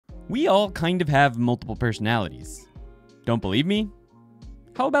We all kind of have multiple personalities. Don't believe me?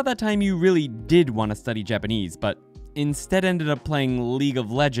 How about that time you really did want to study Japanese, but instead ended up playing League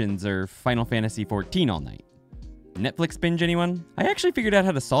of Legends or Final Fantasy XIV all night? Netflix binge, anyone? I actually figured out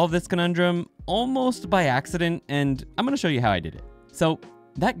how to solve this conundrum almost by accident, and I'm gonna show you how I did it. So,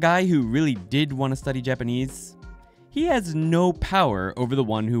 that guy who really did want to study Japanese, he has no power over the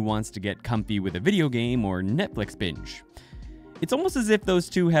one who wants to get comfy with a video game or Netflix binge. It's almost as if those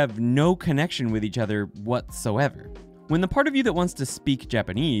two have no connection with each other whatsoever. When the part of you that wants to speak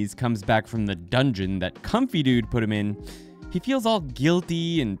Japanese comes back from the dungeon that Comfy Dude put him in, he feels all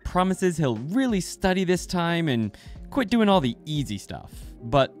guilty and promises he'll really study this time and quit doing all the easy stuff.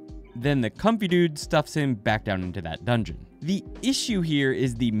 But then the Comfy Dude stuffs him back down into that dungeon. The issue here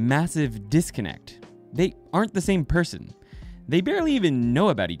is the massive disconnect. They aren't the same person. They barely even know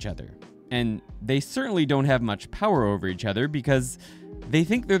about each other. And they certainly don't have much power over each other because they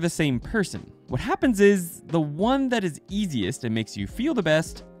think they're the same person. What happens is, the one that is easiest and makes you feel the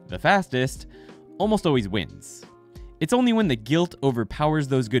best, the fastest, almost always wins. It's only when the guilt overpowers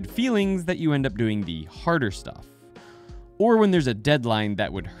those good feelings that you end up doing the harder stuff. Or when there's a deadline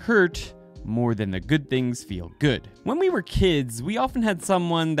that would hurt more than the good things feel good. When we were kids, we often had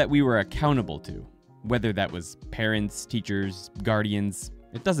someone that we were accountable to. Whether that was parents, teachers, guardians,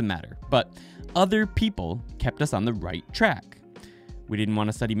 it doesn't matter. But other people kept us on the right track. We didn't want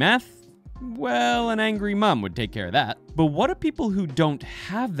to study math? Well, an angry mom would take care of that. But what do people who don't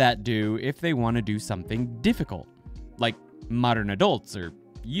have that do if they want to do something difficult? Like modern adults or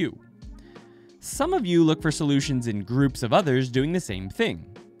you. Some of you look for solutions in groups of others doing the same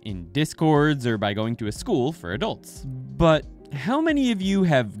thing, in discords or by going to a school for adults. But how many of you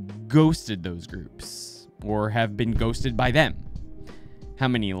have ghosted those groups, or have been ghosted by them? How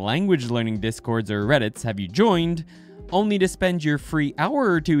many language learning discords or Reddits have you joined, only to spend your free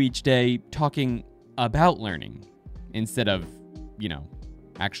hour or two each day talking about learning, instead of,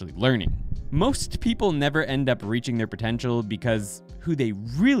 actually learning? Most people never end up reaching their potential because who they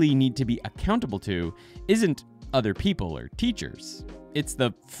really need to be accountable to isn't other people or teachers. It's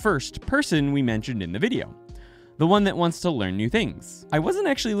the first person we mentioned in the video. The one that wants to learn new things. I wasn't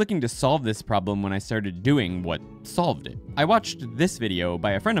actually looking to solve this problem when I started doing what solved it. I watched this video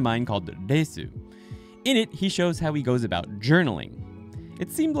by a friend of mine called Desu. In it, he shows how he goes about journaling.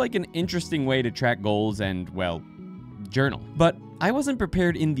 It seemed like an interesting way to track goals and, well, journal. But I wasn't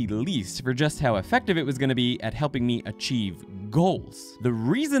prepared in the least for just how effective it was going to be at helping me achieve goals. The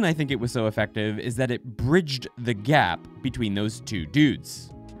reason I think it was so effective is that it bridged the gap between those two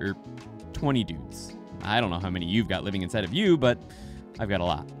dudes. Or 20 dudes. I don't know how many you've got living inside of you, but I've got a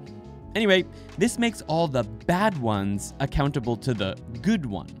lot. Anyway, this makes all the bad ones accountable to the good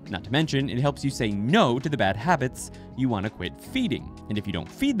one. Not to mention, it helps you say no to the bad habits you want to quit feeding. And if you don't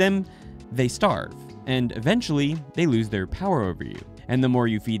feed them, they starve. And eventually, they lose their power over you. And the more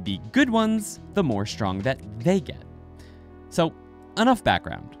you feed the good ones, the more strong that they get. So, enough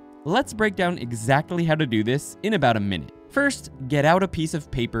background. Let's break down exactly how to do this in about a minute. First, get out a piece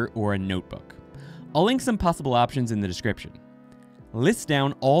of paper or a notebook. I'll link some possible options in the description. List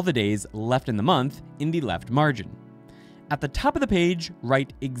down all the days left in the month in the left margin. At the top of the page,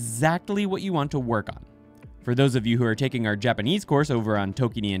 write exactly what you want to work on. For those of you who are taking our Japanese course over on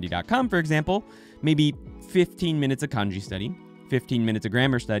ToKini.com, for example, maybe 15 minutes of kanji study, 15 minutes of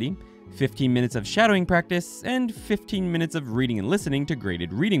grammar study, 15 minutes of shadowing practice, and 15 minutes of reading and listening to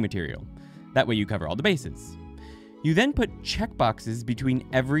graded reading material. That way you cover all the bases. You then put checkboxes between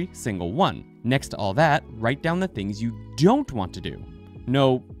every single one. Next to all that, write down the things you don't want to do.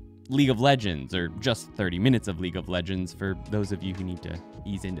 No League of Legends, or just 30 minutes of League of Legends for those of you who need to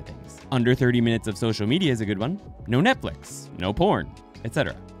ease into things. Under 30 minutes of social media is a good one. No Netflix, no porn,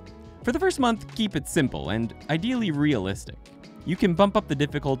 etc. For the first month, keep it simple and ideally realistic. You can bump up the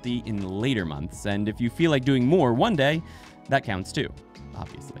difficulty in later months, and if you feel like doing more one day, that counts too,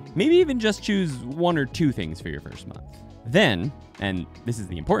 obviously. Maybe even just choose one or two things for your first month. Then, and this is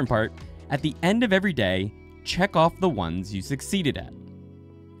the important part, at the end of every day, check off the ones you succeeded at.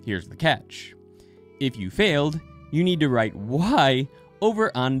 Here's the catch. If you failed, you need to write why over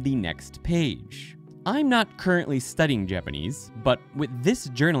on the next page. I'm not currently studying Japanese, but with this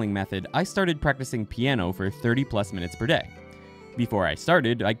journaling method, I started practicing piano for 30+ minutes per day. Before I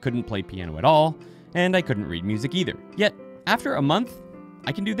started, I couldn't play piano at all, and I couldn't read music either. Yet, after a month,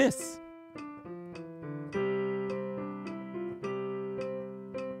 I can do this.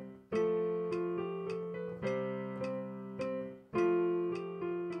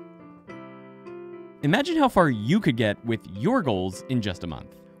 Imagine how far you could get with your goals in just a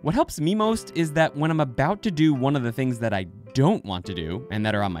month. What helps me most is that when I'm about to do one of the things that I don't want to do and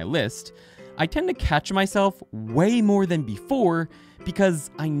that are on my list, I tend to catch myself way more than before because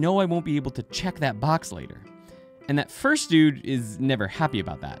I know I won't be able to check that box later. And that first dude is never happy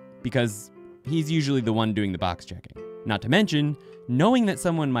about that because he's usually the one doing the box checking. Not to mention, knowing that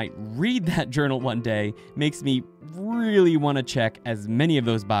someone might read that journal one day makes me really want to check as many of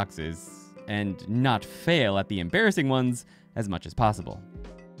those boxes and not fail at the embarrassing ones as much as possible.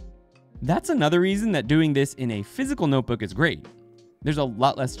 That's another reason that doing this in a physical notebook is great. There's a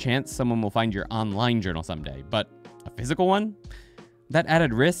lot less chance someone will find your online journal someday, but a physical one? That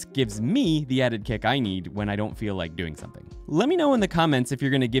added risk gives me the added kick I need when I don't feel like doing something. Let me know in the comments if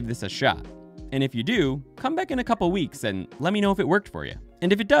you're gonna give this a shot. And if you do, come back in a couple weeks and let me know if it worked for you.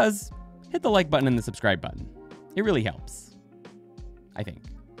 And if it does, hit the like button and the subscribe button. It really helps, I think.